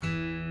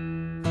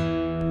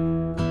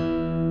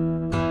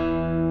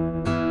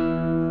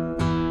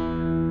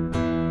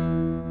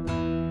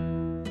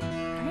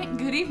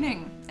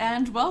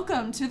and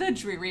welcome to the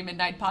Dreary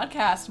Midnight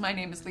Podcast. My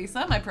name is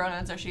Lisa. My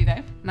pronouns are she,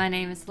 they. My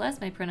name is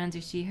Celeste. My pronouns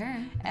are she,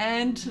 her.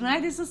 And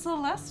tonight is a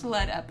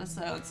Celeste-led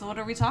episode. So what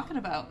are we talking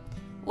about?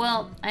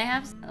 Well, I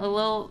have a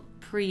little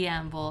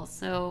preamble.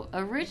 So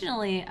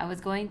originally, I was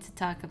going to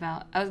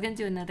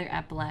do another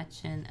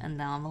Appalachian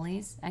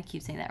anomalies. I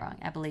keep saying that wrong.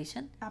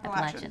 Appalachian.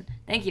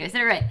 Thank you. I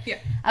said it right. Yeah.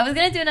 I was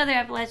going to do another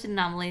Appalachian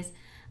anomalies.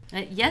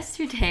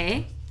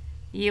 Yesterday,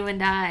 you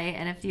and I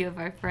and a few of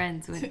our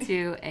friends went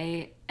to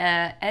a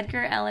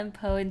Edgar Allan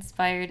Poe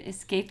inspired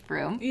escape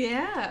room.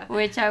 Yeah.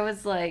 Which I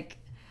was like...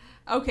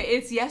 Okay,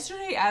 it's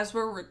yesterday as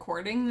we're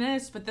recording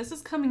this, but this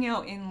is coming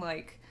out in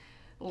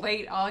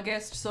late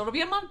August, so it'll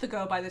be a month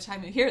ago by the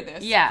time you hear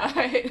this. Yeah.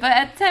 But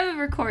at the time of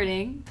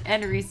recording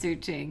and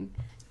researching,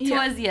 it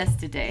was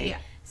yesterday. Yeah.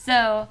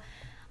 So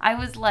I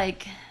was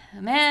like,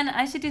 man,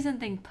 I should do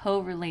something Poe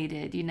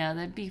related,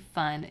 that'd be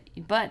fun.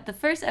 But the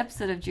first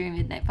episode of Dreary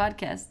Midnight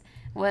Podcast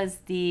was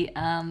the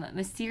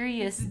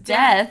mysterious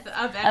death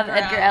of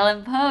Edgar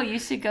Allan Poe. You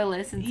should go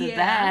listen to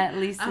that.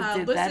 Lisa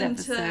did that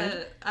episode.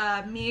 Listen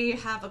to me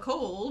have a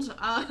cold.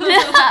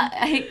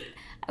 I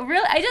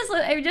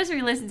just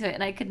re-listened to it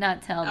and I could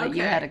not tell that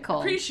you had a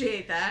cold.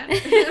 Appreciate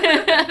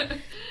that.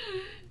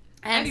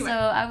 Anyway. So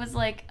I was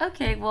like,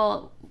 okay,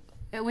 well,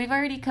 we've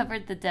already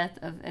covered the death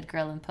of Edgar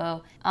Allan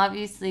Poe.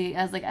 Obviously,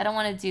 I was like, I don't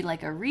want to do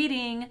a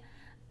reading.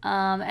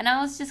 And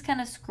I was just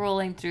kind of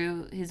scrolling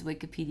through his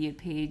Wikipedia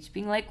page,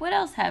 being like, what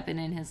else happened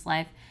in his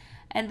life?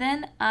 And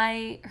then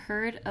I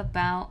heard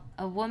about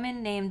a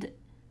woman named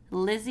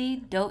Lizzie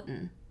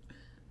Doten.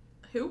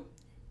 Who?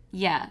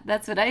 Yeah,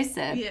 that's what I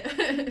said.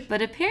 Yeah.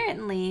 But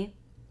apparently,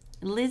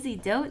 Lizzie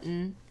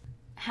Doten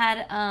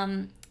had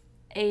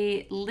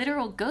a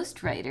literal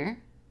ghostwriter,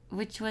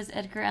 which was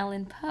Edgar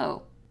Allan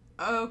Poe.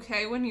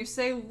 Okay, when you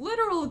say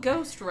literal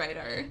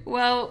ghostwriter.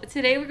 Well,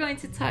 today we're going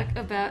to talk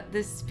about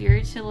the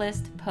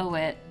spiritualist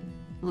poet,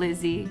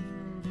 Lizzie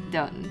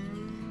Doten.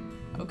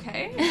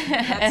 Okay,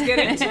 let's get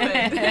into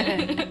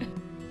it.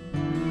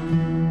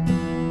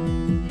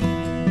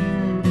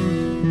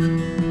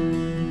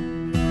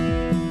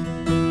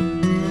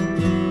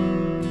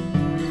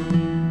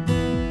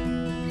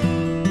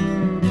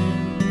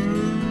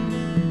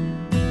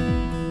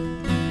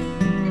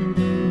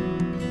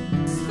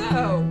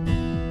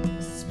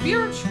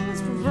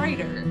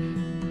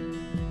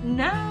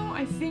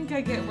 I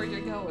get where you're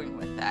going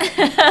with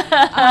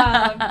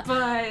that.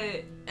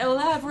 But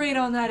elaborate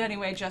on that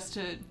anyway, just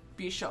to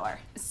be sure.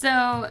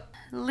 So,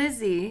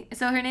 Lizzie,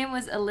 her name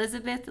was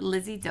Elizabeth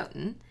Lizzie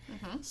Doten.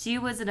 Mm-hmm. She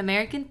was an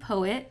American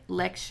poet,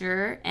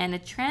 lecturer, and a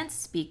trance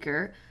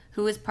speaker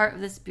who was part of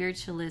the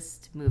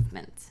spiritualist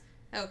movement.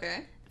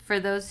 Okay. For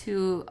those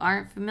who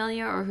aren't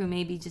familiar or who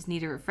maybe just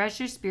need a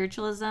refresher,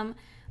 spiritualism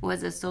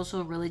was a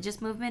social religious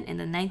movement in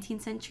the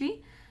 19th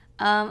century.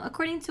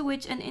 According to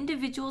which an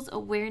individual's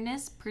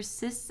awareness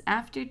persists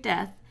after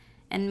death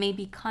and may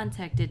be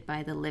contacted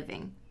by the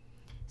living.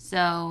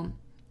 So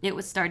it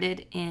was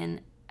started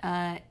in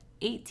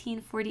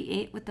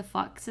 1848 with the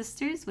Fox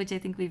sisters, which I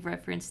think we've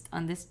referenced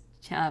on this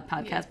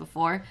podcast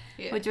before,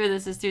 which were the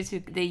sisters who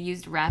they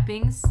used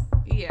rappings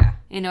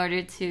in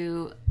order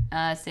to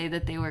say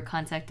that they were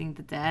contacting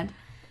the dead.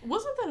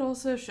 Wasn't that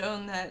also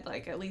shown that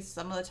at least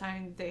some of the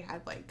time they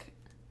had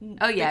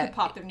they could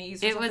pop their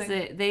knees or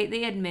something?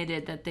 They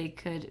admitted that they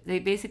could. They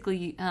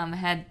basically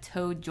had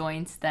toe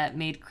joints that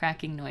made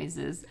cracking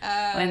noises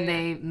when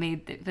they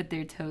put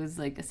their toes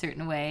a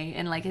certain way,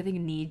 and I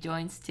think knee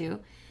joints too.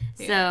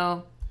 Yeah.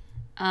 So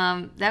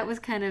that was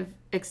kind of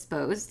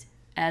exposed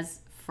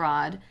as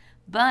fraud,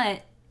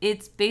 but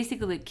it's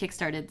basically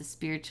kickstarted the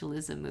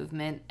spiritualism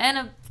movement, and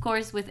of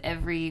course with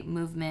every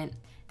movement,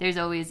 there's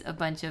always a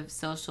bunch of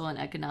social and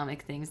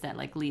economic things that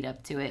lead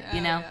up to it.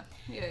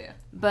 Yeah.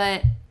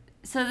 But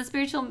so the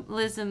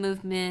spiritualism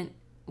movement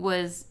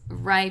was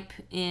ripe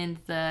in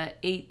the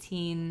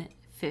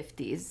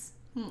 1850s.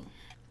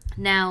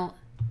 Now,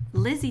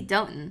 Lizzie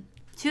Doten,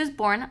 she was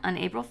born on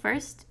April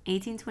 1st,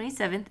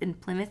 1827 in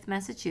Plymouth,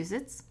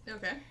 Massachusetts.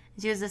 Okay.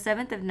 She was the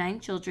seventh of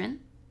 9 children.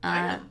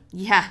 To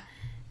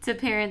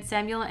parents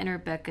Samuel and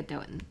Rebecca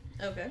Doten.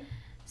 Okay.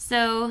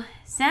 So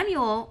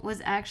Samuel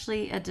was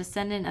actually a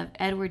descendant of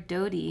Edward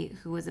Doty,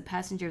 who was a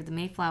passenger of the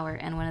Mayflower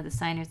and one of the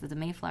signers of the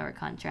Mayflower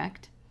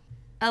contract.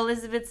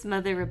 Elizabeth's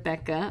mother,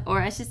 Rebecca, or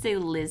I should say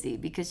Lizzie,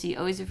 because she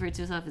always referred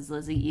to herself as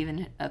Lizzie, even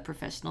in a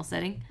professional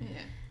setting.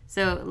 Yeah.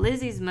 So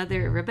Lizzie's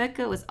mother,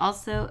 Rebecca, was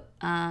also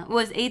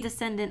was a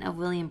descendant of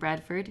William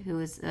Bradford, who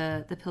was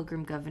the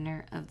Pilgrim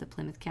governor of the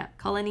Plymouth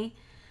colony.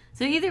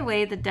 So either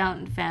way, the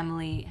Doten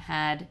family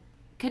had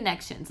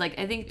connections. I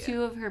think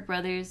 2 of her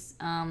brothers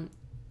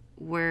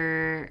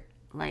were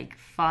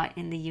fought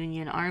in the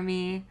Union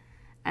Army,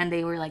 and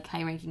they were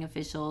high-ranking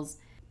officials.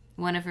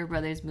 One of her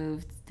brothers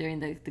moved during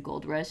the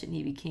gold rush, and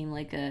he became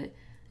a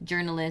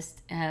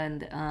journalist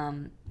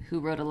and who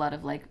wrote a lot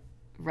of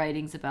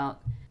writings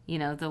about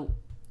the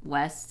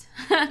West.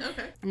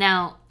 Okay.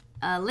 Now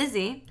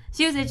Lizzie,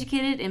 she was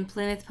educated in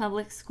Plymouth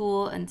Public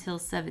School until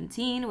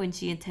 17, when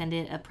she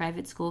attended a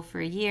private school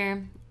for a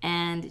year,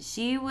 and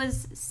she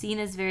was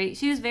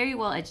very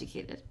well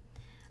educated.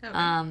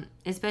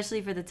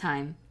 especially for the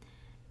time.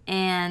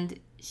 And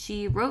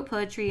she wrote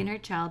poetry in her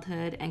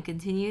childhood and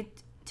continued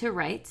to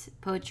write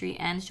poetry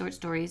and short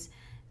stories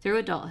through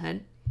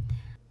adulthood.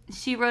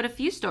 She wrote a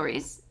few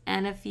stories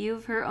and a few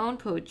of her own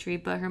poetry,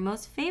 but her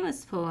most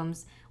famous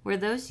poems were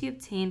those she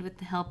obtained with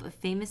the help of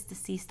famous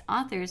deceased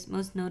authors,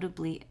 most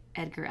notably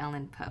Edgar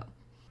Allan Poe.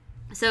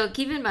 So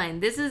keep in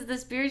mind, this is the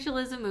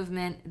spiritualism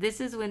movement.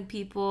 This is when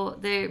people,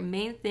 their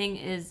main thing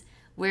is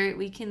where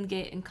we can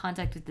get in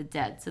contact with the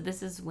dead. So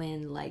this is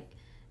when, like,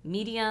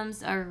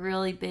 mediums are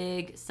really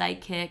big,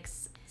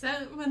 psychics. Is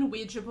that when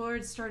Ouija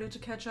boards started to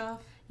catch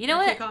off? You know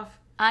what? Kick off?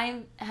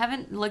 I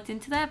haven't looked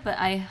into that, but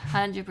I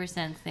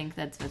 100% think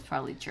that's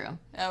probably true.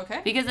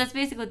 Okay. Because that's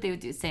basically what they would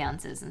do,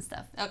 seances and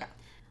stuff. Okay.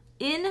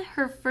 In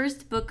her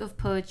first book of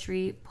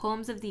poetry,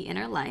 Poems of the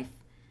Inner Life,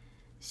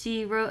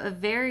 she wrote a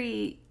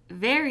very,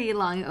 very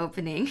long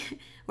opening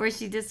where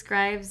she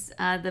describes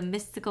the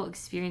mystical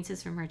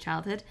experiences from her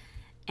childhood.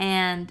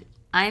 And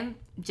I'm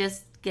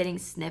just getting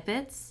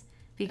snippets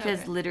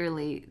because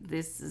literally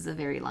this is a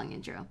very long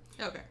intro.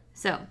 Okay.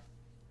 So,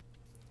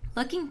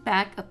 looking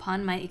back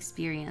upon my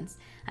experience,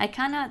 I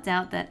cannot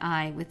doubt that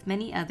I, with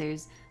many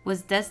others,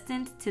 was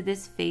destined to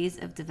this phase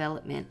of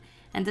development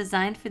and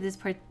designed for this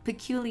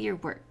peculiar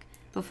work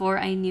before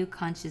I knew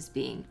conscious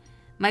being.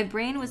 My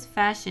brain was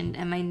fashioned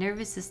and my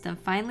nervous system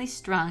finely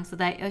strung so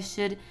that I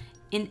should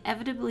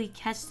inevitably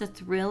catch the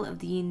thrill of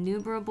the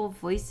innumerable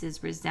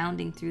voices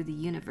resounding through the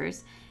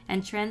universe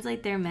and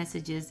translate their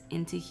messages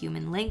into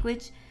human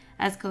language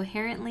as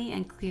coherently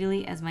and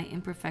clearly as my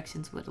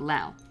imperfections would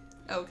allow.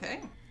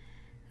 Okay.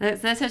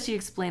 That's how she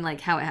explained,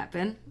 like, how it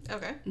happened.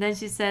 Okay. Then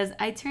she says,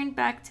 I turned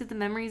back to the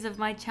memories of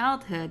my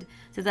childhood,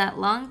 to that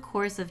long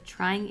course of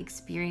trying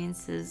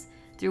experiences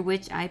through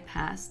which I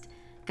passed,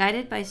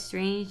 guided by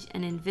strange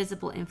and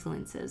invisible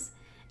influences.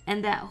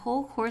 And that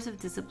whole course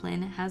of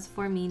discipline has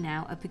for me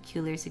now a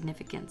peculiar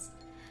significance.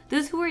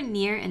 Those who were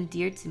near and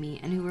dear to me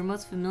and who were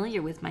most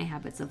familiar with my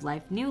habits of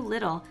life knew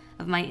little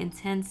of my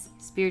intense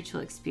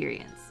spiritual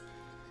experience.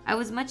 I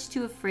was much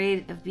too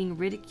afraid of being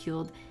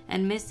ridiculed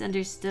and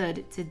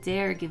misunderstood to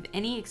dare give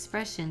any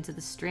expression to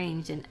the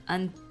strange and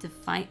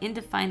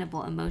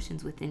indefinable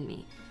emotions within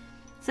me.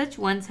 Such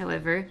ones,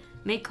 however,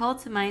 may call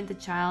to mind the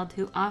child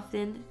who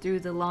often, through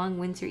the long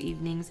winter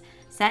evenings,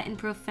 sat in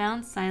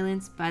profound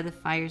silence by the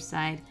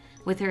fireside,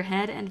 with her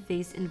head and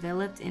face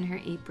enveloped in her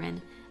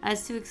apron,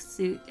 as to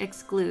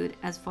exclude,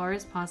 as far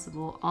as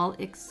possible, all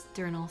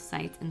external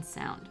sight and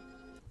sound.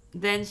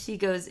 Then she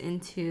goes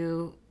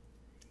into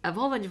a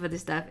whole bunch of other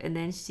stuff, and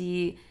then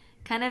she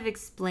kind of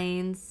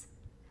explains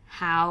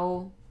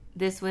how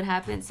this would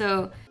happen.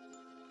 So,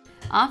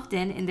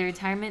 often, in the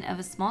retirement of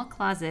a small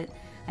closet,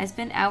 I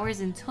spent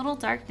hours in total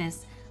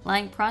darkness,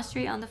 lying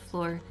prostrate on the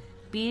floor,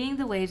 beating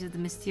the waves of the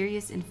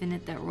mysterious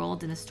infinite that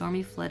rolled in a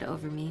stormy flood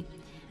over me,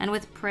 and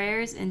with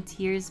prayers and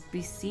tears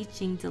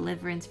beseeching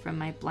deliverance from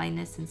my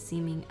blindness and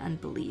seeming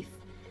unbelief.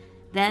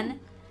 Then,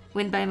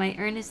 when by my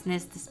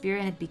earnestness the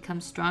spirit had become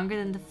stronger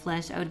than the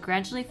flesh, I would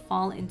gradually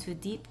fall into a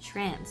deep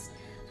trance,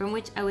 from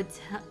which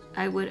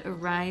I would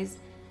arise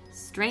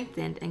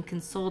strengthened and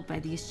consoled by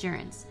the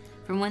assurance,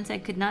 from whence I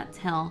could not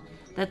tell,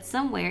 that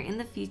somewhere in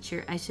the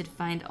future I should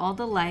find all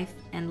the life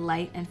and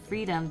light and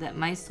freedom that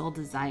my soul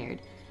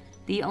desired.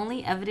 The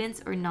only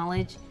evidence or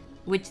knowledge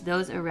which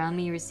those around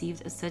me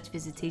received of such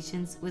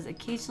visitations was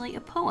occasionally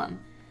a poem,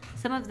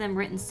 some of them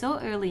written so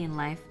early in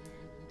life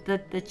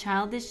that the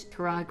childish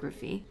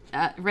chirography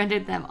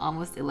rendered them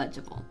almost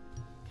illegible.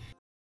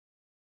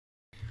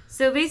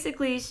 So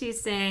basically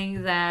she's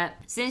saying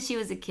that since she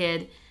was a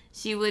kid,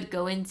 she would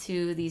go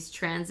into these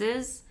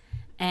trances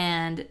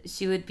and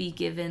she would be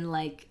given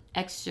like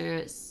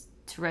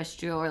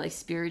extraterrestrial or like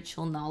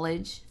spiritual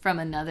knowledge from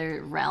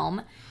another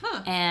realm.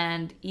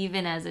 And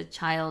even as a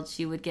child,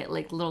 she would get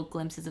like little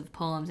glimpses of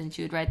poems and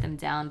she would write them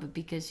down, but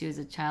because she was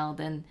a child,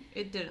 then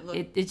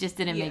it just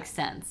didn't make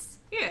sense.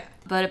 Yeah.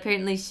 But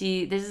apparently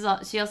she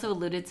also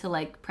alluded to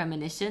like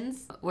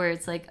premonitions where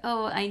it's like,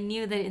 oh, I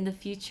knew that in the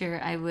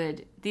future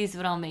these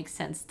would all make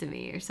sense to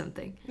me or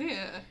something.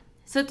 Yeah.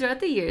 So throughout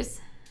the years,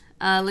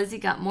 Lizzie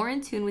got more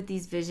in tune with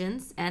these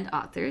visions and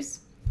authors.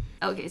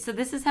 Okay, so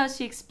this is how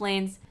she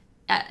explains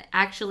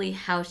actually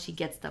how she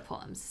gets the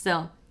poems.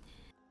 So,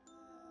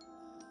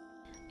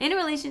 in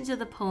relation to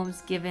the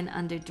poems given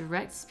under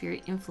direct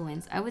spirit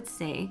influence, I would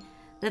say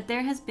that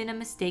there has been a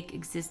mistake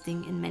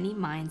existing in many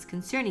minds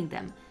concerning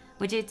them,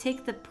 which I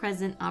take the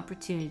present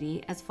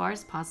opportunity as far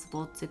as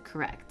possible to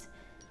correct.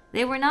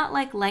 They were not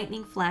like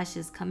lightning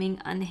flashes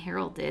coming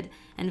unheralded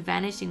and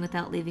vanishing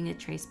without leaving a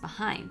trace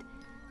behind.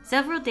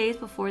 Several days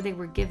before they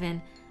were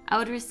given, I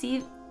would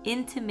receive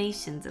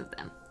intimations of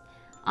them.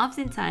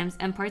 Oftentimes,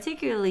 and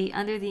particularly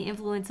under the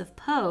influence of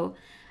Poe,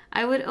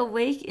 I would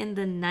awake in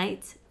the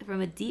night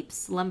from a deep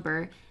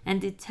slumber, and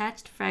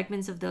detached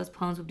fragments of those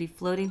poems would be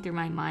floating through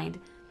my mind,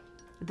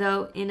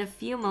 though in a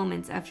few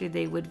moments after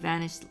they would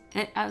vanish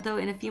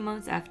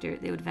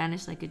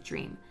like a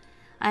dream.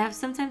 I have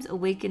sometimes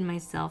awakened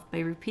myself by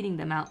repeating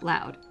them out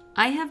loud.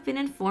 I have been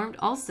informed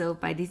also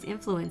by these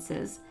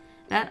influences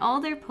that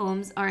all their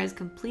poems are as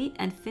complete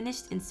and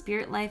finished in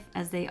spirit life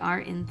as they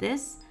are in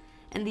this,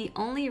 and the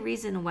only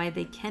reason why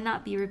they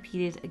cannot be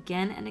repeated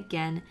again and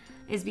again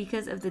is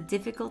because of the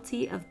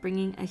difficulty of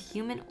bringing a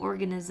human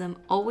organism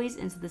always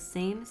into the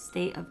same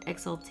state of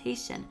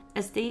exaltation,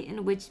 a state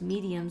in which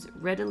mediums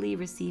readily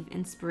receive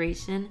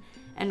inspiration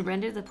and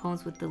render the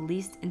poems with the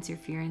least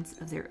interference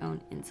of their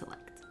own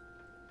intellect.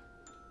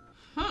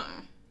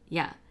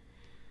 Yeah.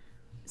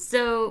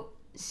 So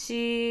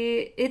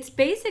it's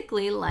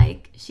basically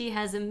like she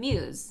has a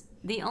muse.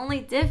 The only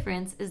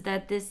difference is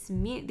that these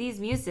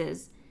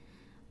muses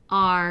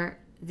are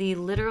the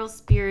literal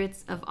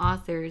spirits of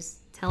authors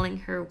telling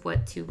her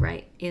what to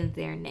write in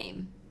their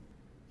name.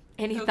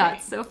 Any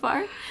thoughts so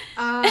far?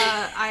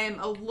 I am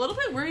a little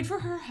bit worried for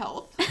her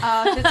health,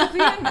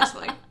 physically and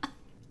mentally.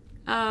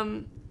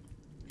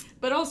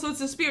 But also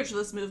it's a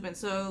spiritualist movement,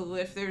 so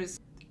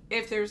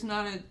if there's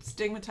not a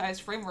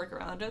stigmatized framework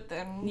around it,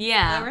 then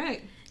all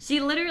right. She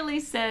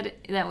literally said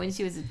that when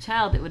she was a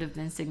child it would have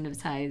been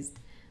stigmatized,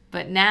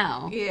 but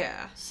now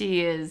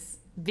she is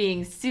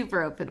being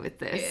super open with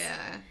this.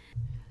 Yeah.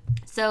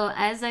 So,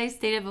 as I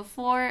stated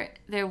before,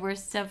 there were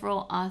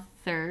several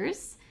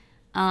authors.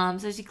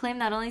 So she claimed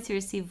not only to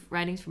receive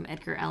writings from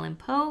Edgar Allan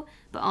Poe,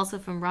 but also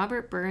from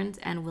Robert Burns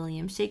and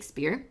William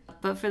Shakespeare.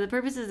 But for the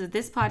purposes of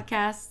this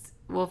podcast,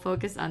 we'll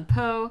focus on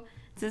Poe,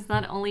 since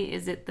not only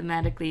is it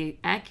thematically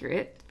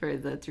accurate for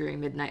the Dreary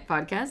Midnight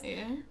podcast,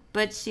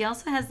 but she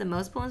also has the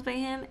most poems by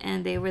him,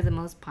 and they were the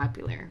most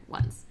popular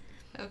ones.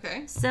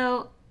 Okay.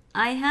 So,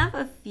 I have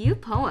a few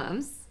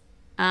poems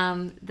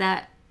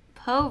that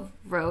Poe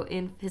wrote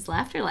in his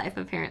afterlife,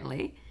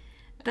 apparently,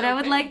 that I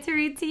would like to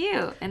read to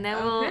you, and then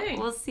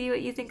we'll see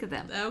what you think of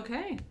them.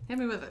 Okay, hit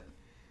me with it.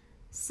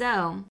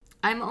 So,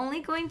 I'm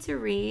only going to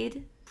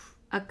read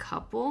a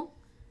couple,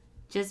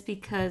 just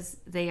because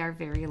they are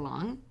very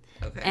long.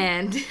 Okay.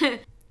 And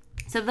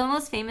so the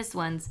most famous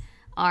ones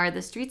are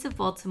The Streets of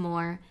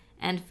Baltimore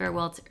and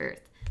Farewell to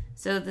Earth.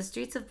 So The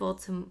Streets of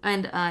Baltimore,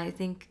 and I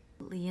think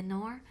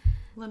Lenore?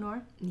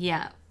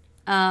 Yeah.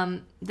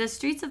 The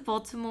Streets of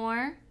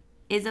Baltimore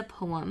is a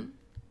poem,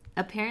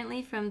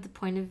 apparently from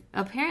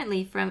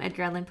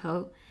Edgar Allan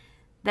Poe,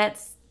 that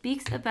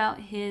speaks about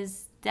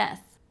his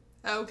death.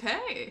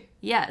 Okay.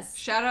 Yes.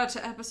 Shout out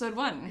to episode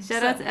 1.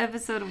 Shout out to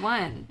episode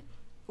 1.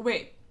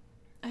 Wait,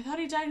 I thought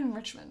he died in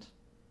Richmond.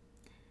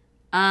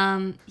 I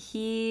mean,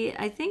 he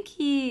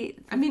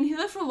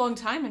lived for a long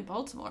time in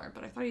Baltimore,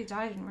 but I thought he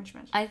died in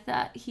Richmond. I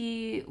thought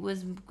he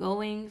was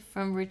going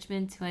from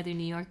Richmond to either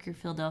New York or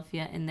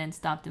Philadelphia and then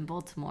stopped in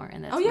Baltimore,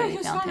 and that's where he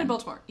was found in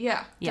Baltimore.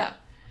 Yeah.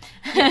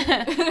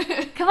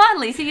 Come on,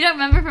 Lisa, you don't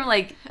remember from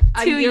like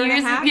 2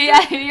 years? A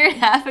year and a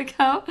half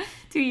ago.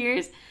 2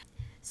 years.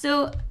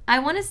 So I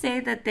want to say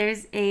that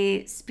there's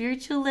a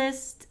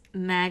spiritualist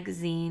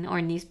magazine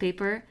or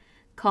newspaper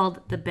called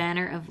the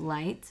Banner of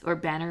Light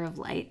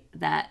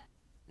that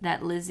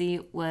Lizzie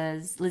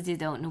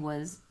Doten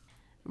was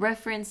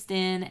referenced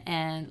in,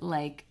 and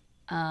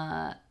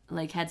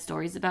had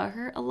stories about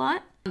her a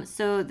lot.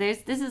 So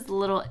this is a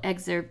little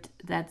excerpt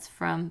that's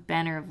from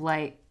Banner of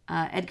Light.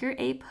 Edgar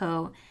A.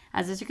 Poe,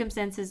 as the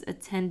circumstances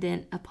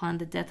attendant upon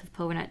the death of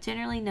Poe were not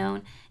generally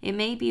known, it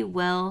may be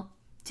well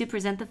to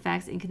present the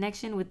facts in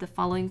connection with the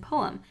following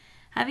poem.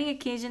 Having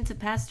occasion to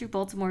pass through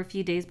Baltimore a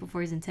few days before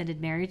his intended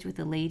marriage with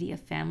a lady of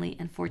family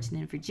and fortune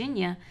in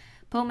Virginia,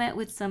 Poe met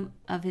with some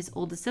of his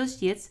old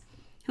associates,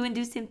 who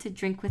induced him to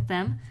drink with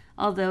them,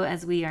 although,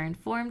 as we are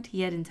informed,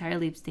 he had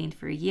entirely abstained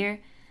for a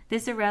year.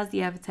 This aroused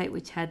the appetite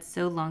which had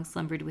so long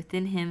slumbered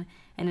within him,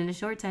 and in a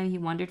short time he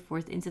wandered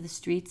forth into the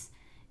streets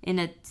in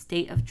a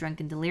state of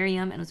drunken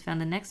delirium, and was found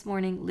the next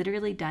morning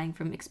literally dying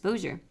from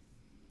exposure.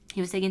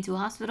 He was taken to a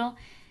hospital,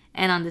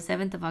 and on the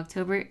 7th of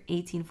October,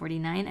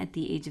 1849, at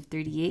the age of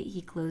 38,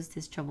 he closed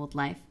his troubled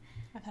life.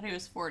 I thought he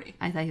was 40.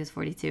 I thought he was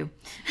 42.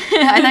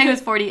 I thought he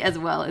was 40 as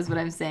well, is what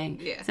I'm saying.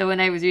 Yeah. So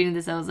when I was reading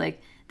this, I was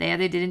like, they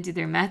either didn't do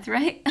their math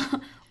right,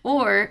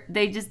 or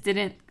they just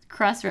didn't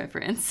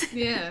cross-reference.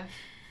 Yeah.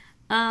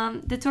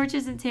 The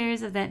tortures and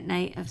terrors of that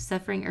night of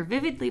suffering are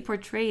vividly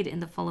portrayed in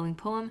the following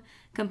poem,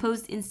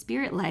 composed in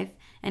spirit life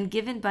and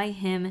given by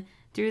him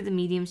through the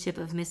mediumship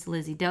of Miss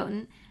Lizzie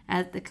Doten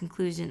at the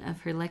conclusion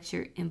of her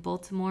lecture in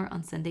Baltimore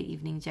on Sunday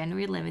evening,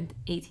 January 11th,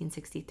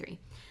 1863.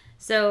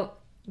 So,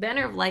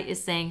 Banner of Light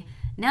is saying,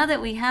 now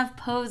that we have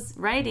Poe's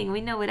writing, we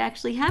know what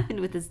actually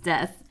happened with his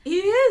death. He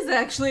is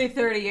actually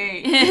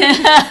 38.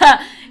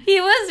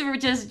 He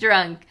was just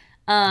drunk,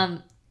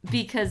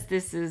 because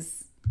this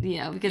is,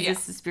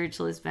 this is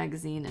Spiritualist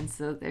magazine, and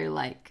so they're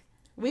like,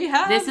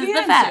 this is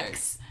the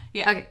facts.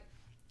 Yeah. Okay.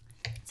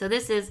 So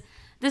this is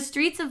The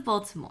Streets of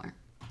Baltimore.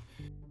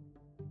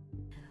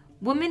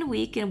 Woman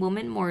weak and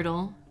woman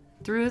mortal,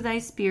 through thy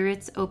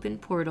spirit's open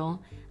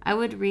portal, I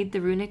would read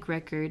the runic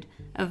record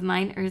of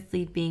mine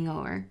earthly being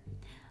o'er.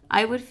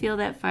 I would feel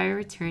that fire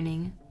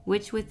returning,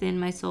 which within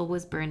my soul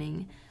was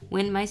burning,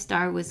 when my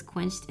star was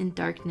quenched in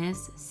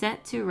darkness,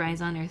 set to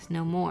rise on earth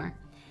no more,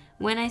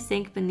 when I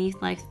sank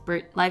beneath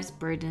life's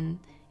burden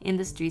in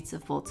the streets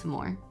of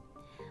Baltimore.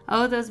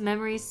 Oh, those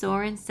memories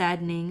sore and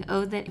saddening.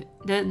 Oh,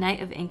 the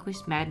night of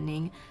anguish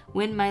maddening,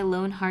 when my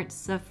lone heart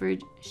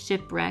suffered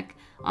shipwreck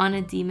on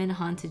a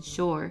demon-haunted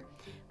shore.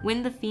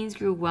 When the fiends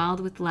grew wild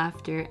with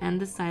laughter, and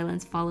the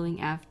silence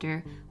following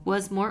after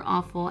was more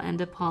awful and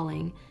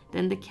appalling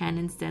than the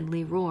cannon's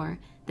deadly roar,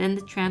 than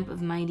the tramp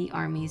of mighty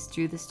armies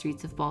through the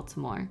streets of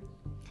Baltimore.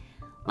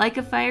 Like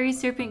a fiery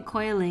serpent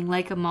coiling,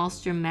 like a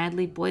maelstrom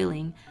madly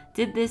boiling,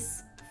 did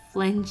this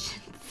flinch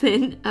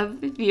fin of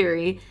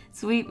fury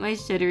sweep my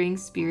shuddering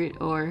spirit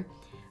o'er,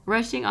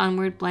 rushing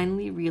onward,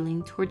 blindly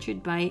reeling,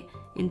 tortured by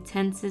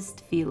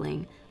intensest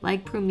feeling,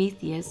 like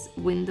Prometheus,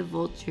 when the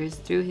vultures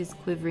through his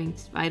quivering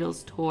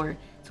vitals tore,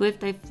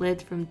 swift I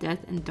fled from death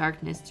and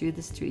darkness through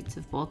the streets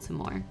of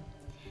Baltimore.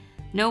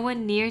 No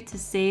one near to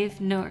save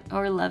nor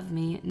or love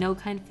me, no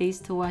kind face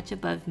to watch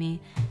above me,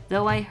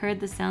 though I heard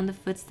the sound of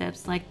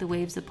footsteps like the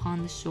waves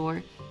upon the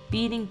shore,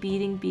 beating,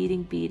 beating,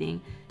 beating,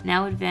 beating,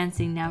 now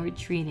advancing, now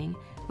retreating,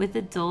 with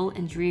a dull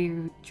and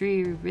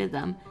dreary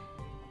rhythm,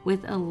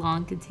 with a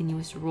long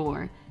continuous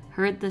roar,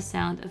 heard the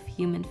sound of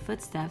human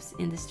footsteps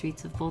in the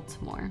streets of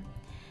Baltimore.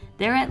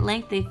 There at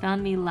length they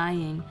found me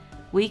lying,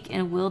 weak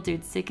and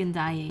wildered, sick and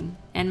dying,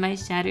 and my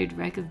shattered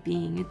wreck of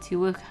being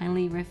to a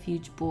kindly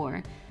refuge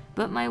bore.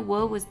 But my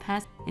woe was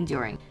past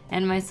enduring,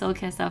 and my soul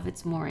cast off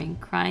its mooring,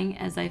 crying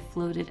as I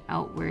floated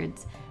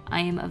outwards, I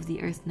am of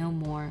the earth no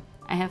more.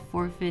 I have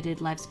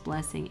forfeited life's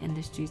blessing in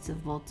the streets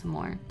of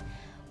Baltimore.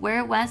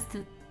 Where wast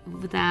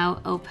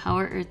thou, O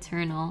power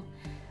eternal,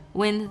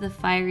 when the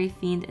fiery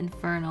fiend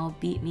infernal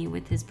beat me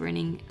with his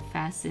burning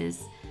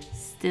fasces,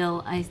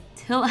 till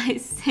I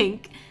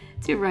sank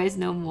to rise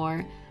no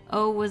more?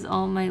 Oh, was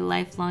all my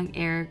lifelong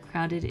error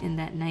crowded in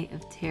that night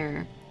of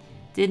terror?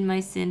 Did my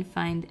sin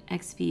find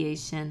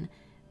expiation,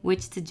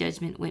 which to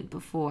judgment went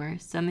before,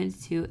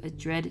 summoned to a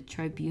dread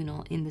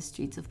tribunal in the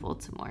streets of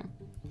Baltimore?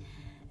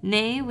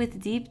 Nay,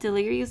 with deep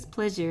delirious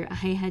pleasure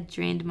I had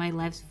drained my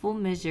life's full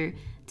measure,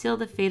 till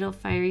the fatal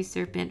fiery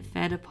serpent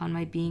fed upon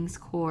my being's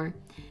core.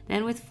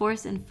 Then with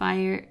force and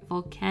fire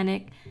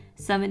volcanic,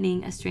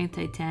 summoning a strength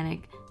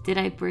titanic, did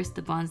I burst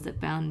the bonds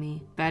that bound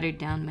me, battered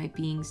down my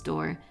being's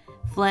door,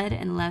 fled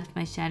and left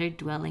my shattered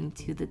dwelling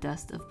to the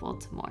dust of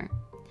Baltimore.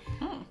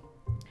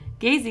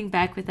 Gazing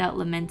back without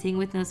lamenting,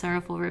 with no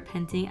sorrowful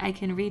repenting, I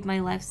can read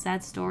my life's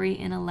sad story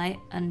in a light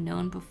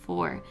unknown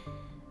before.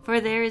 For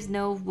there is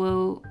no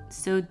woe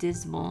so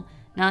dismal,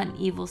 not an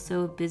evil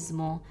so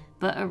abysmal,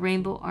 but a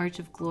rainbow arch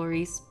of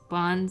glory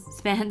spans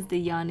the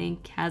yawning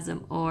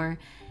chasm o'er,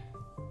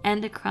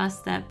 and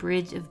across that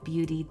bridge of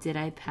beauty did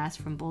I pass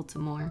from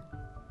Baltimore.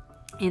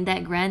 In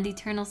that grand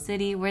eternal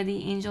city, where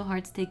the angel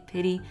hearts take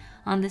pity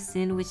on the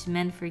sin which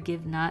men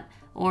forgive not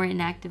or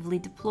inactively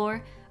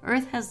deplore,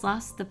 earth has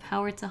lost the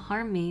power to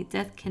harm me,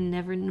 death can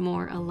never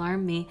more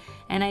alarm me,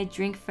 and I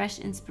drink fresh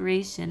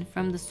inspiration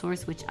from the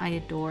source which I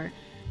adore,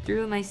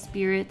 through my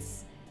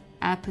spirit's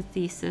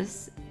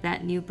apathesis,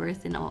 that new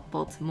birth in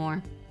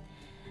Baltimore.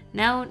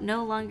 Now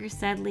no longer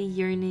sadly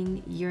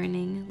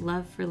yearning,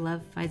 love for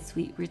love finds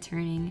sweet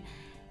returning,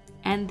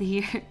 and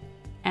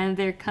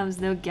there comes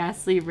no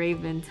ghastly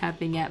raven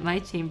tapping at my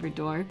chamber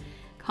door.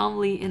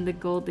 Calmly in the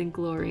golden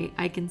glory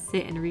I can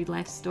sit and read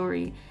life's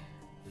story,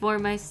 for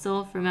my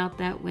soul from out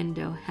that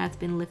window hath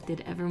been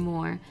lifted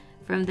evermore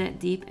from that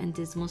deep and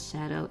dismal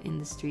shadow in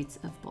the streets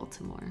of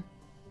Baltimore.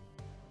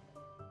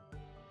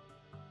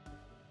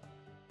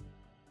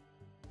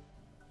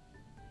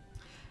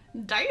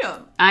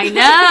 Damn. I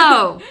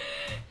know.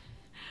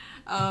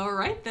 All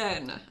right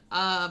then.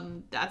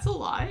 That's a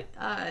lot.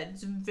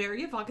 It's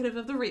very evocative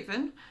of the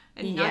Raven,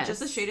 and not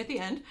just the shade at the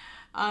end.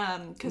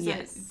 Because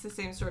it's the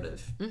same sort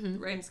of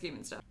rhyme scheme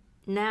and stuff.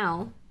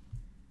 Now,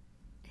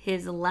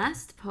 his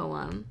last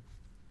poem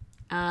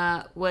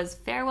was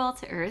Farewell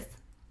to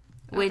Earth,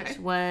 which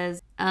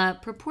was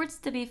purports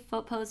to be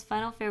Poe's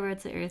final farewell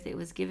to Earth. It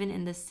was given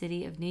in the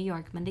city of New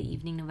York, Monday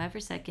evening, November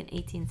 2nd,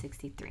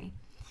 1863.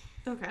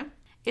 Okay.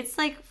 It's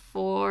like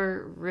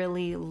 4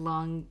 really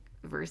long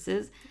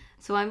verses.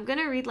 So I'm going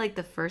to read like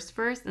the first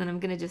verse, and then I'm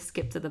going to just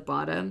skip to the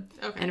bottom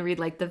and read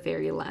like the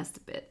very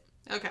last bit.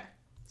 Okay.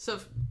 So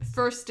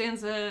first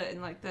stanza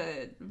and like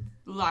the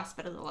last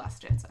bit of the last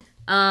stanza.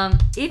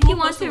 If you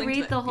want to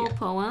read the whole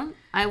poem,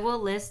 I will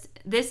list.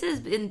 This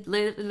has been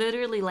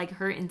literally like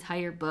her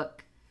entire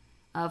book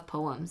of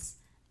poems.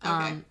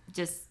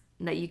 Just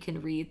that you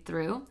can read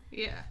through.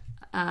 Yeah.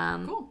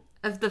 Cool.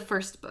 Of the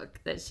first book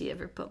that she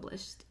ever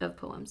published of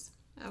poems.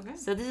 Okay.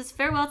 So this is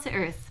Farewell to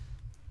Earth.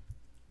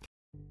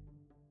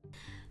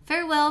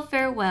 Farewell,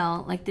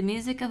 farewell, like the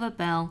music of a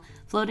bell,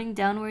 floating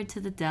downward to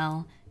the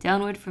dell,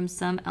 downward from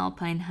some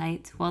alpine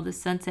height, while the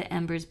sunset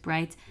embers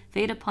bright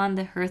fade upon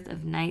the hearth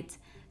of night.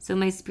 So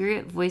my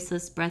spirit,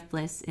 voiceless,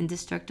 breathless,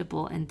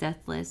 indestructible and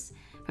deathless,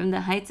 from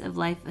the heights of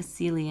life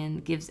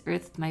Acelian, gives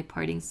earth my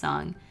parting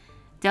song.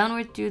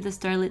 Downward through the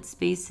starlit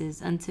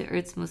spaces, unto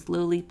earth's most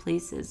lowly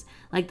places,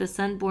 like the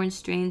sun-born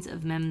strains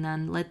of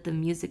Memnon, let the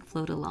music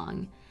float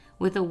along.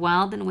 With a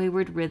wild and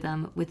wayward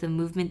rhythm, with a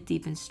movement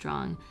deep and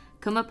strong.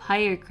 Come up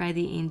higher, cry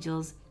the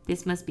angels,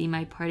 this must be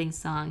my parting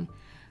song.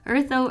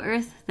 Earth, O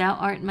earth, thou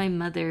art my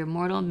mother.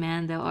 Mortal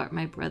man, thou art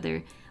my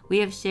brother. We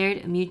have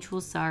shared a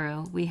mutual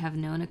sorrow. We have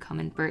known a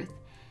common birth.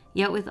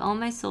 Yet with all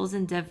my soul's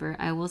endeavor,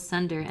 I will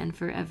sunder and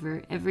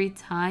forever every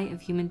tie of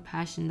human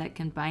passion that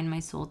can bind my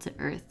soul to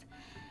earth.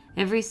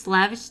 Every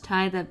slavish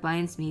tie that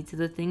binds me to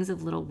the things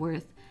of little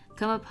worth.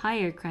 Come up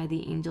higher, cry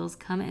the angels,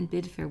 come and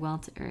bid farewell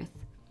to earth.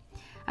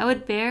 I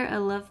would bear a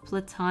love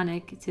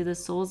platonic to the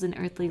souls in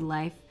earthly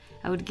life.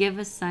 I would give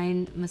a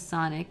sign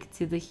Masonic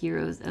to the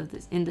heroes of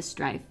this in the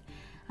strife.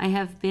 I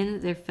have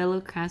been their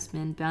fellow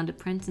craftsman, bound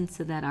apprentice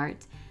to that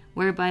art,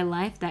 whereby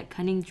life that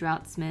cunning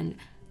draughtsman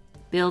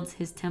builds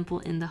his temple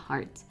in the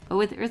heart. But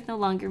with earth no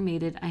longer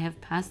mated, I have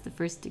passed the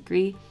first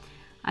degree.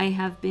 I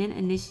have been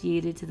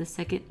initiated to the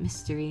second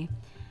mystery.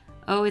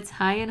 Oh, its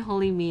high and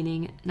holy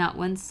meaning, not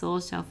one soul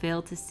shall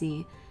fail to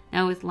see.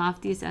 Now with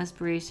loftiest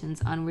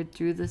aspirations, onward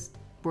through the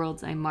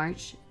worlds I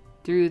march,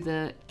 through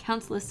the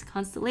countless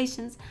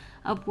constellations,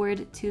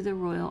 upward to the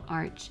royal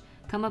arch.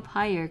 Come up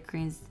higher,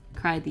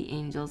 cried the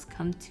angels,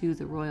 come to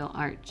the royal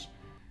arch.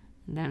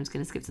 And then I'm just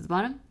going to skip to the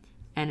bottom,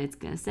 and it's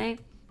going to say,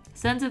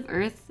 Sons of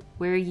earth,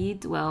 where ye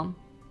dwell,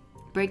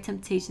 break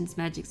temptation's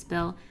magic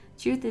spell.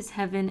 Truth is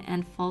heaven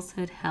and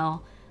falsehood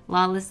hell,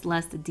 lawless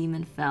lest a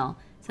demon fell.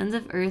 Sons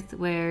of earth,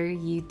 where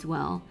ye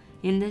dwell,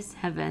 in this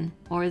heaven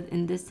or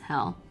in this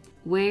hell,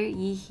 where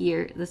ye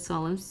hear the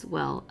solemn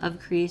swell of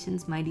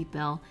creation's mighty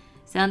bell,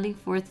 sounding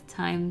forth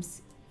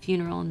time's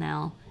funeral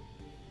knell,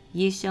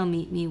 ye shall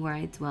meet me where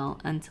I dwell.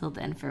 Until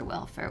then,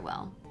 farewell,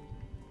 farewell.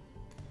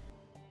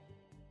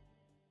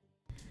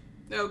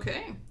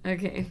 Okay.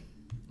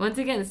 Once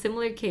again,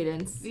 similar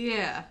cadence.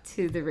 Yeah.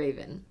 To the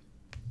Raven.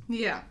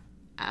 Yeah.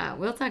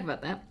 We'll talk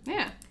about that.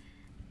 Yeah.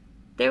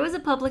 There was a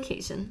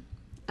publication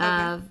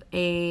of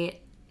the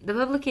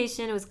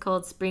publication was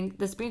called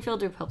the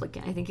Springfield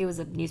Republican. I think it was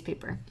a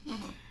newspaper.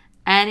 Mm-hmm.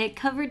 And it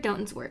covered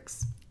Doten's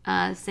works,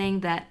 saying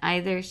that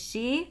either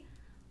she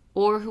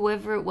or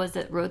whoever it was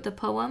that wrote the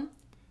poem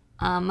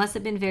must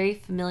have been very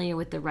familiar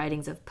with the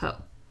writings of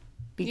Poe.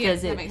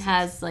 Because it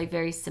has like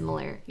very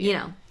similar, you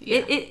know,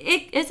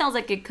 it sounds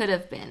like it could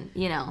have been,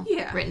 you know,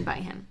 written by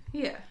him.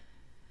 Yeah.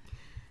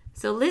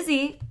 So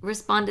Lizzie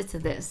responded to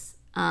this,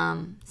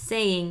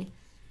 saying,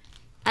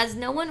 as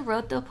no one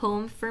wrote the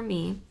poem for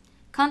me,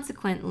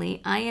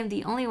 consequently, I am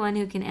the only one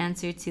who can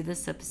answer to the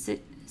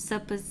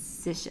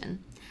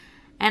supposition.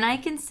 And I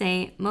can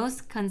say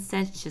most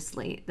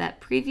conscientiously that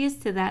previous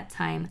to that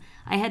time,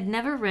 I had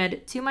never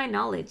read, to my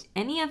knowledge,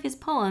 any of his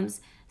poems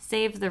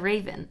save The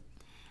Raven.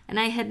 And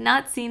I had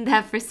not seen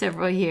that for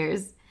several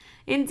years.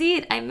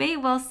 Indeed, I may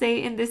well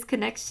say in this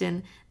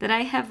connection that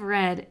I have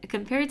read,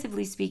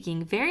 comparatively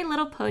speaking, very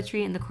little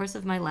poetry in the course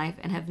of my life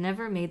and have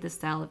never made the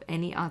style of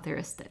any author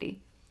a study.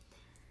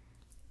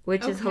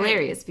 Which is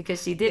hilarious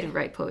because she did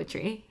write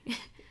poetry.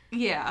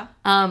 Yeah.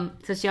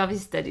 So she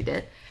obviously studied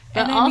it.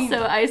 But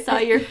I saw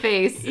your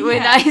face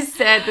when I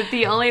said that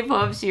the only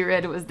poem she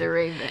read was The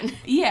Raven.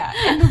 Yeah,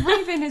 and The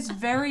Raven is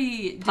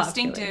very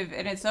distinctive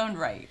in its own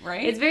right?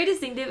 It's very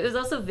distinctive. It was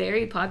also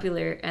very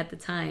popular at the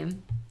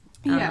time.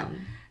 Yeah,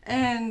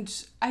 and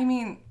I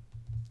mean,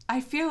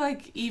 I feel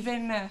like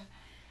even...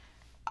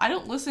 I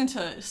don't listen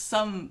to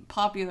some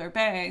popular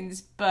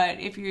bands, but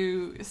if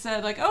you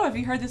said, like, oh, have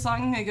you heard this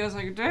song? It goes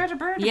like,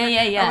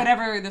 yeah. Or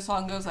whatever the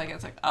song goes like,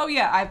 it's like, oh,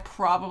 yeah, I've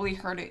probably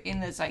heard it in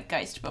the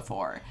zeitgeist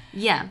before.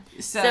 Yeah.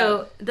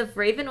 So The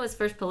Raven was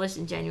first published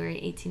in January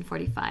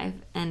 1845,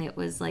 and it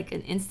was like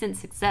an instant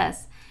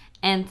success.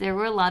 And there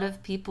were a lot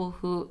of people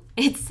who,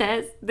 it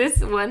says, this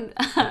one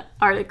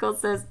article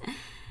says,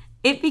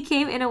 it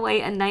became, in a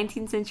way, a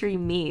 19th century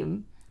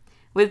meme,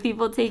 with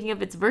people taking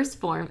up its verse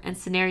form and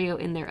scenario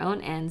in their own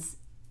ends,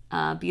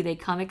 be they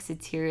comic,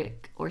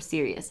 satiric, or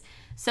serious.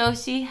 So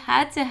she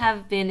had to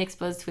have been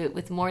exposed to it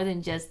with more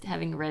than just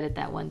having read it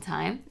that one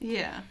time.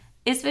 Yeah.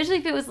 Especially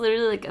if it was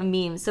literally like a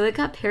meme. So it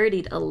got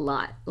parodied a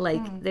lot.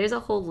 Like, there's a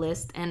whole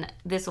list, and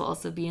this will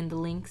also be in the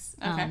links,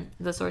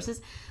 the sources.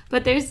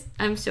 But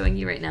I'm showing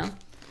you right now.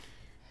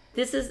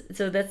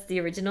 So that's the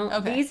original.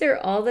 Okay. These are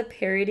all the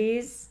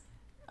parodies.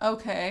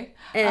 Okay.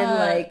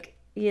 And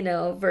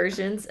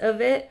versions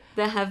of it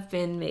that have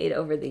been made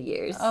over the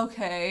years.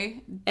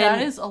 Okay.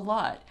 That is a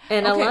lot.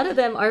 And a lot of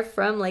them are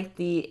from like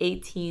the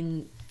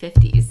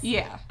 1850s.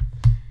 Yeah.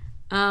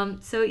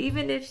 So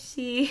even if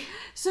she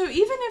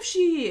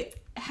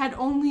had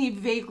only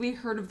vaguely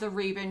heard of The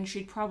Raven,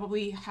 she'd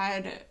probably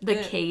had the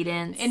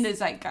cadence in the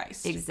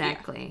zeitgeist.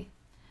 Exactly.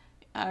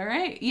 Yeah. All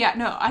right. Yeah,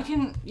 no,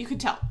 you could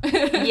tell.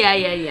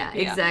 Yeah,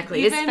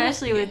 exactly.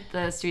 Especially with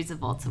the streets of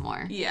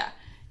Baltimore. Yeah.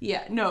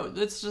 Yeah, no,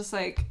 it's just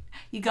like,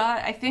 you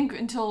got, I think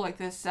until like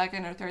the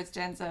second or third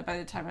stanza, by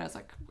the time I was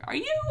like, are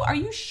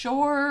you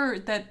sure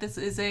that this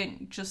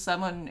isn't just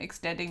someone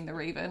extending The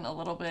Raven a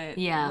little bit?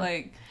 Yeah,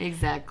 like,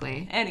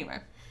 exactly. Anyway.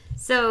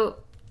 So,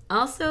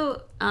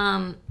 also,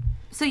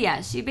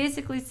 she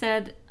basically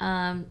said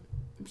Poe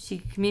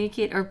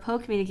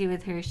communicated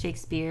with her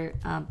Shakespeare,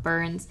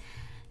 Burns.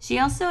 She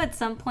also at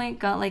some point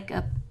got like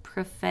a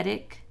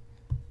prophetic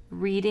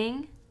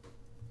reading.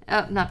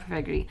 Not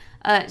prophetic reading.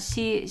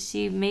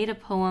 She made a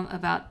poem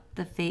about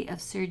the fate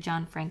of Sir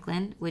John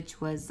Franklin, which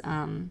was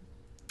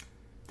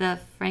the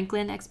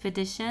Franklin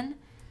expedition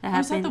that happened.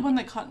 Was that the one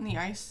that caught in the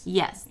ice?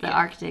 Yes, the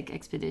Arctic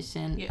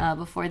expedition. Yeah.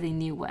 Before they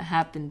knew what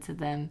happened to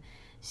them,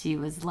 she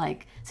was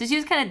like... So she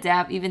was kind of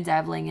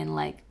dabbling in,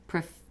 like,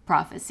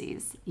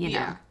 prophecies, you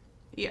know?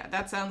 Yeah,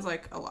 that sounds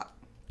like a lot.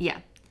 Yeah.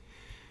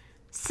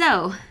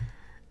 So,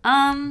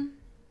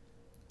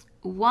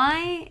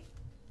 why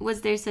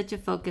was there such a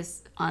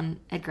focus on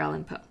Edgar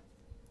Allan Poe?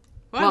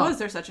 Why was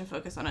there such a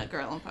focus on Edgar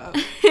Allan Poe?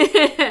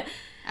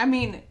 I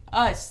mean,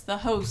 us, the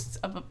hosts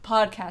of a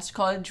podcast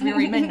called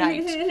Dreary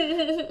Midnight,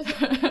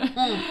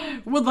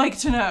 would like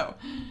to know.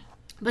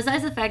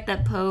 Besides the fact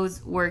that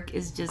Poe's work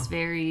is just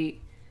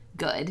very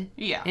good.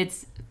 Yeah.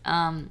 It's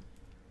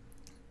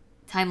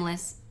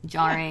timeless,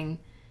 jarring.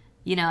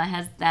 You know, it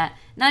has that...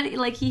 Not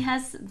like he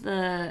has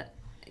that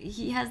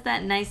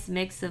nice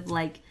mix of,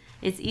 like,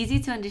 it's easy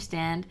to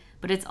understand,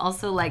 but it's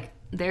also, like,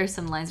 there are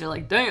some lines that are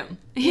like, damn,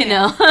 you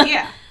know?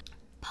 Yeah.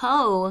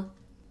 Poe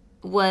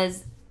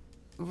was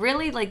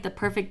really, like, the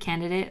perfect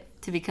candidate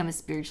to become a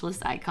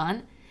spiritualist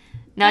icon.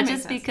 Not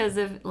just because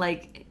of,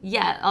 like,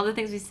 all the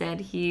things we said.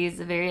 He's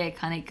a very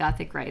iconic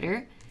Gothic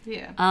writer.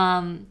 Yeah.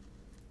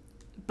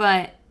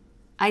 But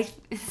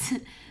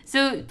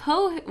so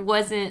Poe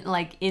wasn't,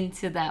 like,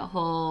 into that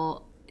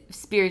whole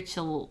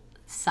spiritual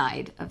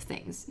side of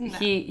things. No.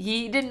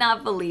 He did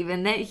not believe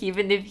in it,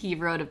 even if he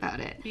wrote about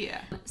it.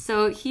 Yeah.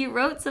 So he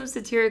wrote some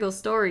satirical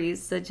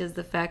stories, such as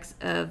the facts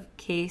in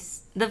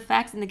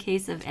the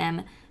case of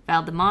M.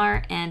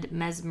 Valdemar and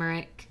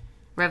Mesmeric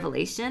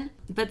Revelation.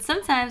 But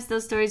sometimes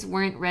those stories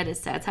weren't read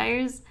as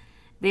satires.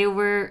 They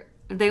weren't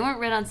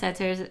read on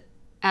satires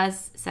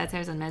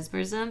on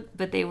mesmerism,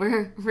 but they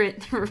were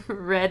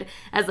read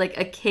as, like,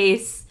 a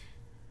case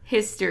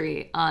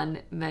history on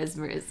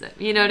mesmerism.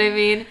 You know what I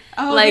mean?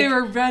 Oh, like, they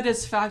were read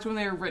as fact when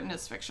they were written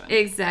as fiction.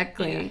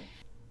 Exactly. Yeah.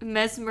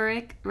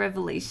 Mesmeric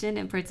Revelation,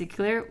 in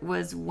particular,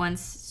 was once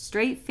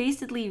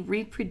straight-facedly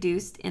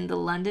reproduced in the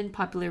London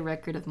Popular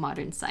Record of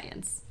Modern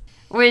Science.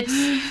 Which,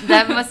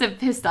 that must have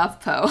pissed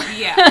off Poe.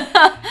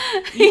 Yeah.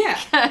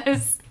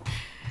 Because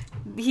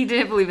he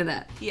didn't believe in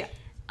that. Yeah.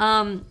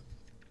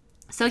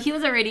 So he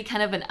was already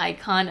kind of an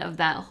icon of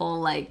that whole,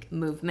 like,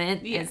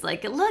 movement. Yeah. It's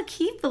like, look,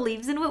 he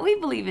believes in what we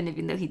believe in,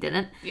 even though he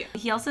didn't. Yeah.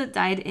 He also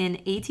died in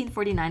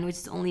 1849, which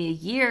is only a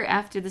year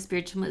after the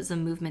spiritualism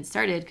movement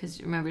started,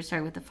 because remember, it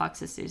started with the Fox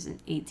sisters in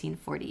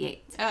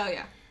 1848. Oh,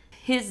 yeah.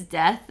 His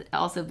death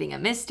also being a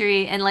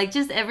mystery, and, like,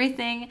 just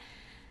everything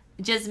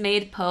just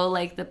made Poe,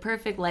 like, the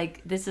perfect,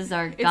 like, this is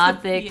our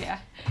Gothic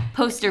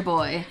poster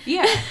boy.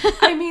 Yeah.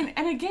 I mean,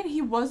 and again,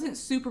 he wasn't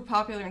super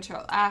popular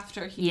until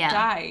after he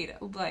died.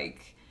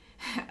 Like...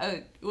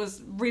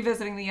 was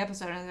revisiting the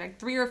episode, and like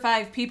 3 or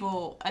 5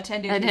 people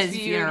attended his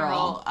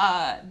funeral.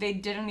 They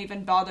didn't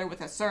even bother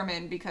with a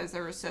sermon because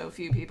there were so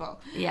few people.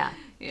 Yeah.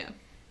 Tim,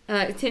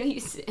 I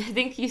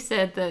think you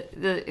said that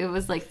it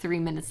was like 3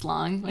 minutes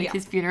long, like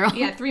his funeral.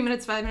 Yeah, 3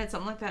 minutes, 5 minutes,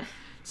 something like that.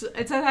 So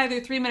it's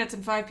either 3 minutes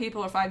and 5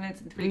 people or 5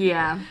 minutes and 3 people.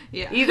 Yeah.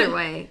 Either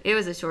way, it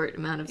was a short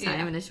amount of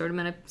time and a short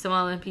amount of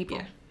small amount of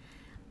people.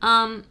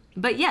 Yeah.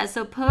 But yeah,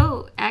 so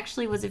Poe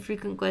actually was a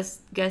frequent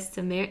guest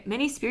to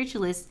many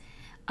spiritualists,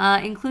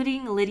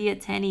 including Lydia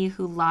Tenney,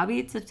 who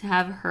lobbied to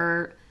have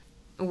her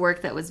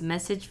work that was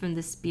Message from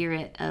the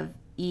Spirit of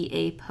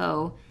E.A.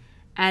 Poe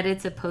added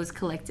to Poe's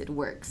collected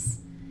works.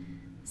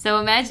 So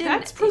imagine...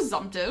 That's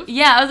presumptive.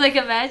 Yeah, I was like,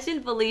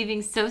 imagine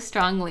believing so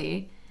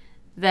strongly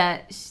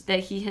that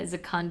he has a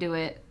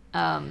conduit,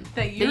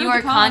 that you are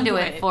a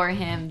conduit for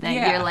him, that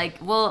you're like,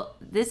 well,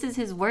 this is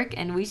his work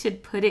and we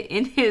should put it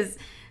in his,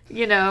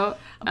 you know...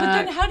 But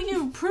then how do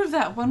you prove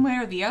that one way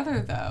or the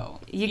other, though?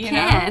 You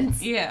can't. Know?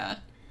 Yeah.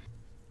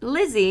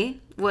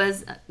 Lizzie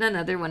was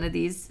another one of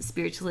these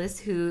spiritualists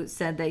who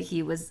said that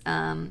he was,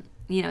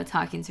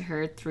 talking to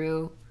her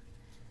through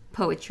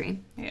poetry.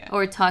 Yeah.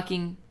 Or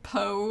talking...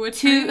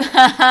 Poetry?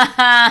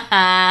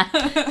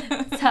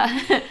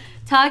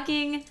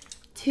 Talking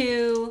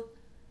to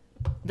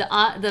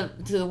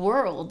the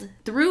world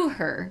through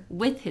her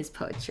with his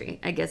poetry,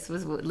 I guess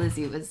was what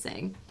Lizzie was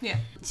saying. Yeah.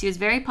 She was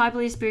very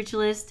popular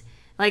spiritualist.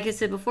 Like I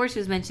said before, she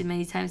was mentioned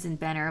many times in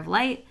Banner of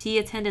Light. She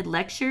attended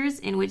lectures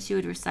in which she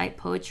would recite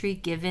poetry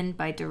given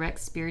by direct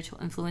spiritual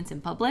influence in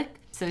public.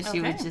 So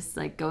she would just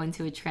like go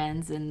into a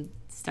trance and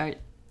start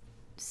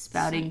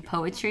spouting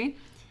poetry.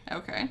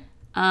 Okay.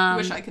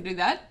 Wish I could do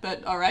that,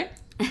 but all right.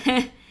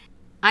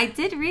 I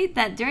did read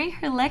that during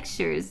her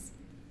lectures,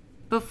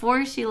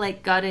 before she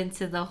like got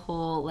into the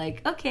whole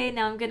like, okay,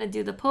 now I'm going to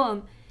do the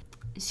poem,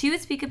 she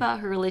would speak about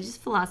her religious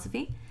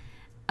philosophy,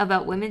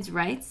 about women's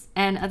rights,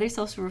 and other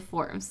social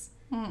reforms.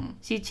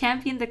 She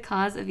championed the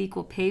cause of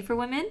equal pay for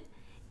women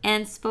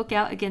and spoke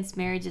out against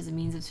marriage as a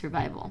means of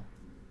survival.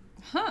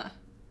 Huh.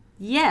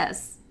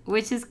 Yes,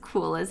 which is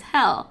cool as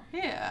hell.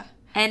 Yeah.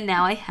 And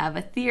now I have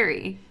a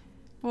theory.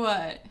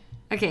 What?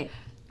 Okay,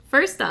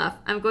 first off,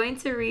 I'm going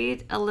to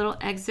read a little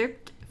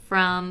excerpt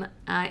from,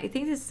 I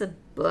think this is a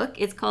book.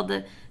 It's called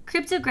The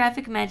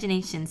Cryptographic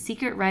Imagination,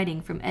 Secret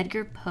Writing from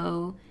Edgar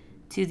Poe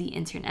to the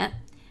Internet.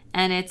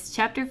 And it's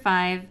Chapter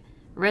 5,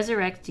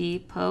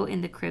 Resurrecti Poe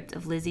in the Crypt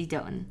of Lizzie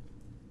Doten.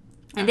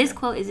 And this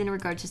quote is in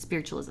regard to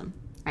spiritualism.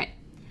 Right.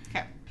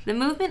 Okay. The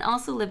movement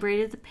also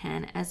liberated the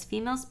pen as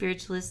female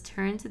spiritualists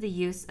turned to the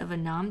use of a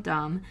nom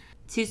dom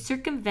to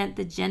circumvent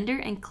the gender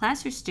and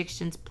class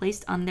restrictions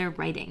placed on their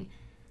writing.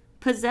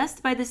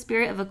 Possessed by the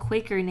spirit of a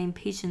Quaker named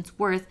Patience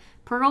Worth,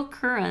 Pearl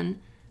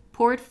Curran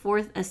poured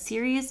forth a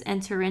serious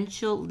and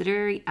torrential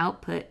literary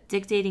output,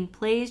 dictating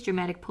plays,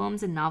 dramatic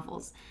poems, and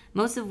novels,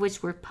 most of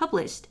which were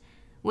published.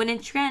 When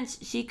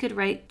entrenched, she could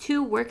write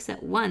 2 works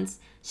at once,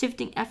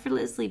 shifting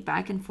effortlessly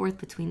back and forth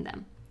between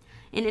them.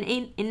 In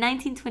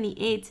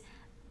 1928,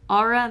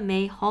 Aura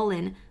May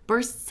Holland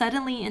burst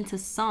suddenly into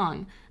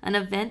song, an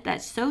event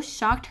that so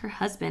shocked her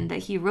husband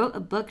that he wrote a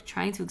book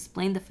trying to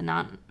explain the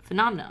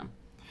phenomenon.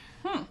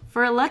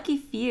 For the lucky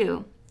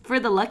few,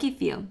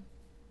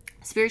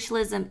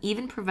 spiritualism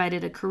even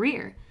provided a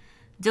career.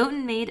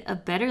 Doten made a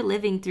better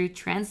living through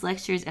trans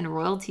lectures and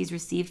royalties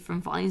received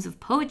from volumes of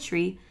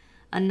poetry,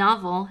 a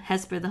novel,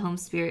 Hesper the Home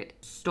Spirit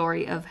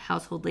Story of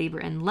Household Labor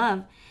and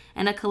Love,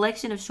 and a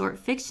collection of short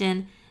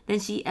fiction than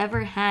she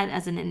ever had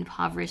as an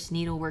impoverished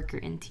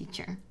needleworker and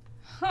teacher.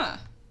 Huh.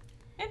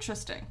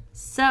 Interesting.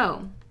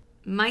 So,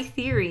 my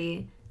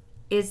theory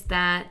is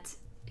that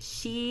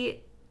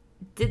she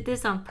did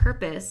this on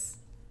purpose,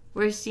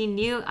 where she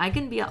knew I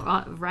can be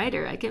a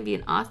writer, I can be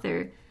an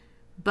author,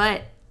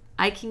 but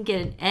I can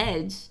get an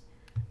edge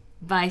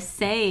by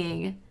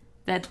saying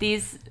that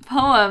these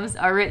poems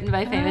are written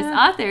by famous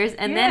authors,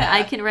 and then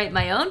I can write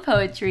my own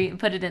poetry and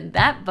put it in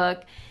that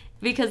book,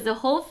 because the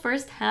whole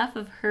first half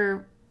of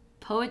her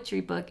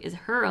poetry book is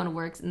her own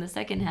works, and the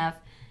second half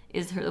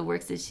is the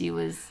works that she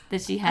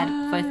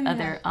had with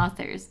other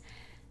authors,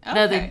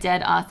 other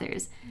dead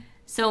authors.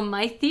 So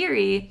my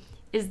theory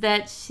is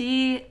that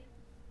she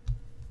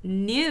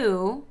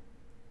knew,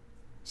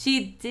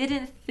 she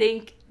didn't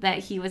think that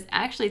he was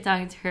actually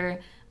talking to her,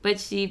 but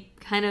she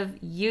kind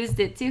of used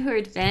it to her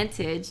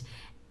advantage.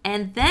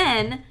 And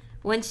then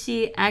when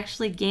she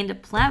actually gained a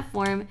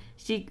platform,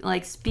 she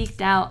like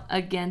speaked out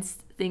against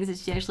things that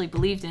she actually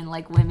believed in,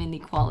 like women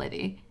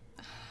equality.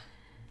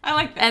 I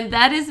like that. And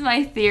that is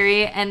my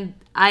theory, and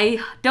I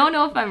don't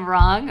know if I'm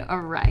wrong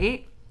or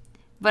right,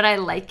 but I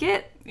like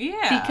it.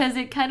 Yeah. Because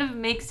it kind of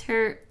makes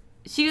her,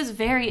 she was a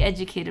very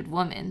educated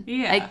woman.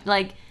 Yeah.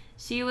 Like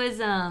she was,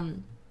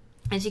 and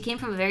she came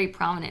from a very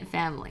prominent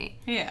family.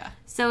 Yeah.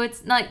 So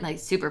it's not like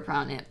super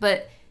prominent,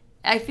 but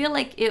I feel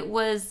like it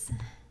was,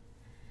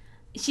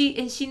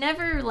 she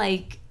never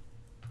like,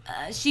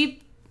 I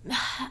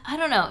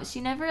don't know.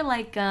 She never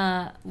like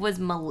was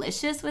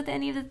malicious with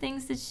any of the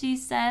things that she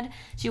said.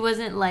 She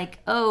wasn't like,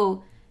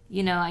 oh,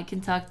 you know, I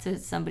can talk to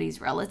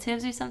somebody's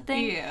relatives or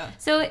something. Yeah.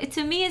 So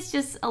to me, it's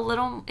just a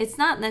little, it's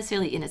not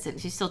necessarily innocent.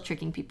 She's still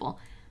tricking people.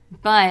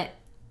 But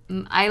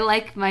I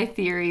like my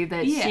theory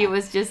that she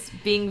was just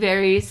being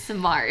very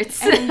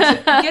smart. And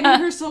getting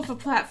herself a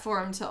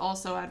platform to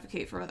also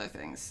advocate for other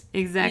things.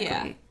 Exactly.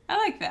 Yeah. I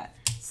like that.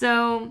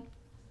 So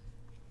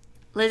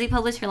Lizzie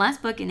published her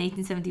last book in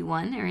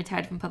 1871 and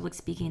retired from public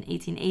speaking in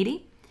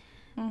 1880,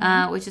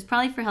 which is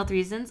probably for health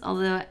reasons,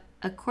 although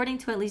according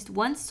to at least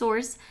one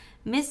source,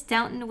 Miss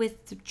Doten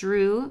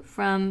withdrew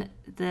from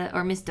the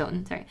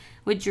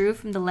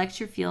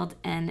lecture field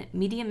and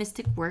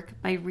mediumistic work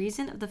by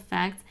reason of the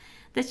fact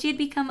that she had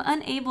become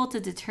unable to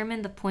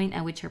determine the point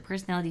at which her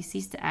personality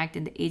ceased to act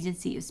and the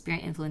agency of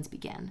spirit influence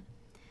began.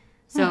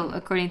 So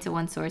according to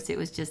one source, it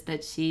was just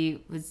that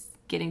she was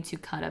getting too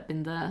caught up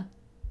in the,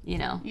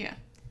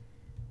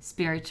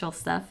 spiritual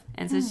stuff.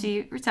 And so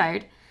she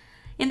retired.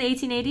 In the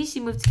 1880s, she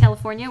moved to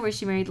California, where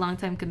she married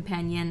longtime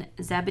companion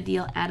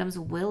Zabadiel Adams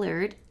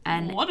Willard.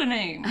 And what a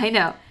name. I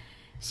know.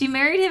 She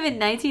married him in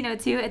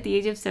 1902 at the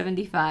age of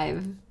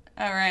 75.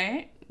 All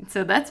right.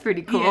 So that's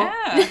pretty cool.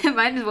 Yeah.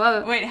 Might as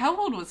well. Wait, how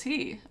old was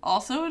he?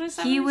 Also in his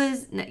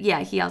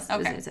 70s? He also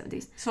was in his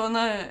 70s. So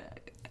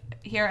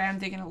here I am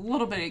thinking a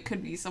little bit it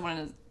could be someone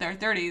in their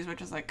 30s,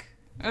 which is like,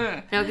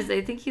 ugh. No, because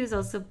I think he was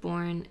also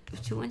born,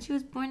 when she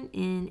was born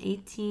in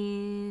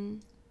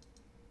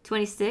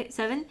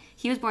 1827,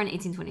 he was born in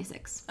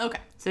 1826. Okay.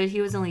 So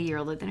he was only a year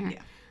older than her.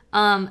 Yeah.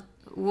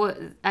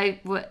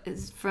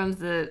 From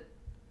the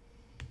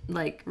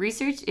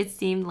research, it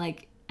seemed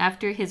like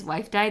after his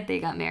wife died, they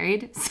got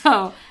married.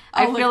 So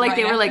I feel like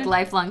they were like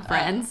lifelong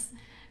friends.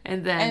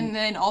 And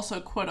then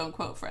also quote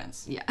unquote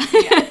friends. Yeah.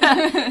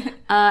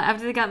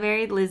 After they got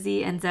married,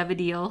 Lizzie and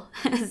Zabadiel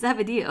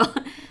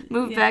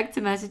moved back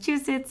to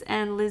Massachusetts,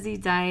 and Lizzie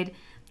died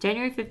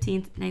January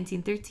 15th,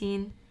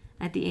 1913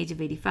 at the age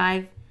of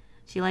 85.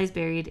 She lies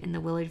buried in the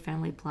Willard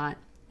family plot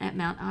at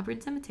Mount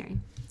Auburn Cemetery.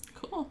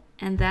 Cool.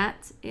 And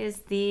that is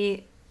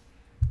the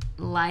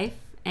life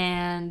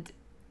and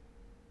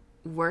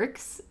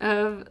works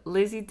of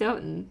Lizzie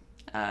Doten.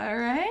 All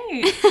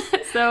right.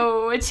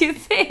 So what do you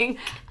think?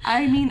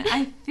 I mean,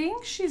 I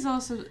think she's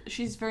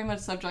very much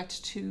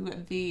subject to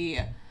the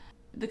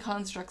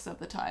constructs of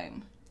the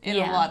time in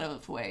a lot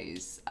of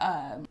ways,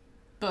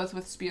 both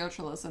with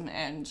spiritualism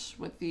and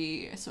with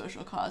the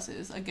social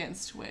causes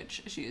against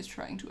which she is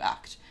trying to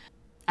act.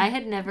 I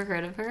had never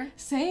heard of her.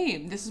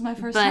 Same. This is my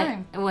first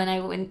time. But when I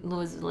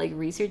was like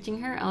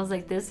researching her, I was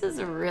like, this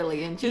is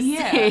really interesting.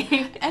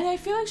 Yeah. And I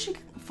feel like she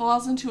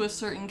falls into a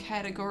certain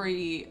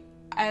category,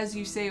 as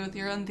you say with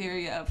your own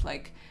theory, of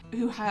like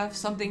who have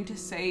something to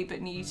say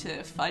but need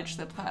to fudge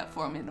the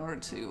platform in order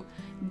to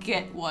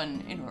get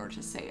one in order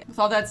to say it. With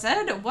all that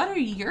said, what are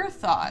your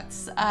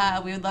thoughts?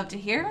 We would love to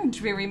hear.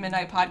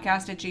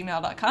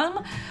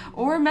 DrearyMidnightPodcast@gmail.com,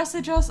 or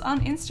message us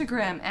on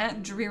Instagram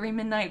at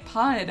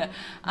DrearyMidnightPod.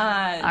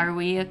 Are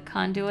we a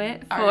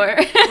conduit for?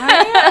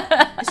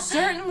 I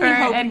certainly for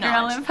hope Edgar not.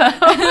 Allan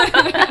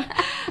Poe?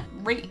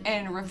 Rate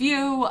and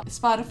review.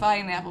 Spotify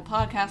and Apple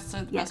Podcasts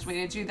are the best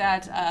way to do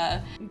that,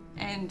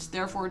 and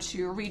therefore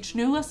to reach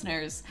new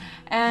listeners.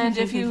 And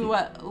if you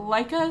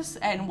like us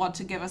and want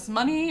to give us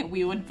money,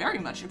 we would very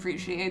much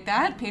appreciate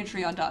that.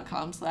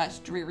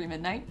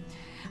 Patreon.com/DrearyMidnight.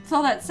 With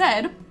all that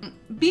said,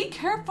 be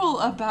careful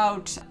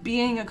about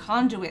being a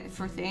conduit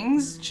for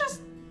things. Just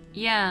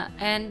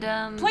and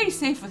play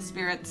safe with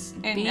spirits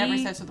in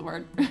every sense of the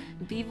word.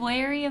 Be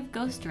wary of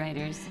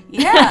ghostwriters.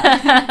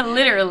 Yeah.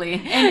 Literally.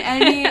 In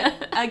any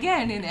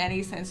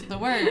sense of the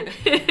word.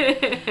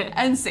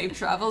 And safe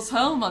travels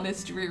home on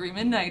this dreary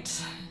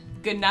midnight.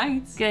 Good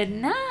night. Good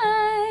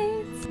night.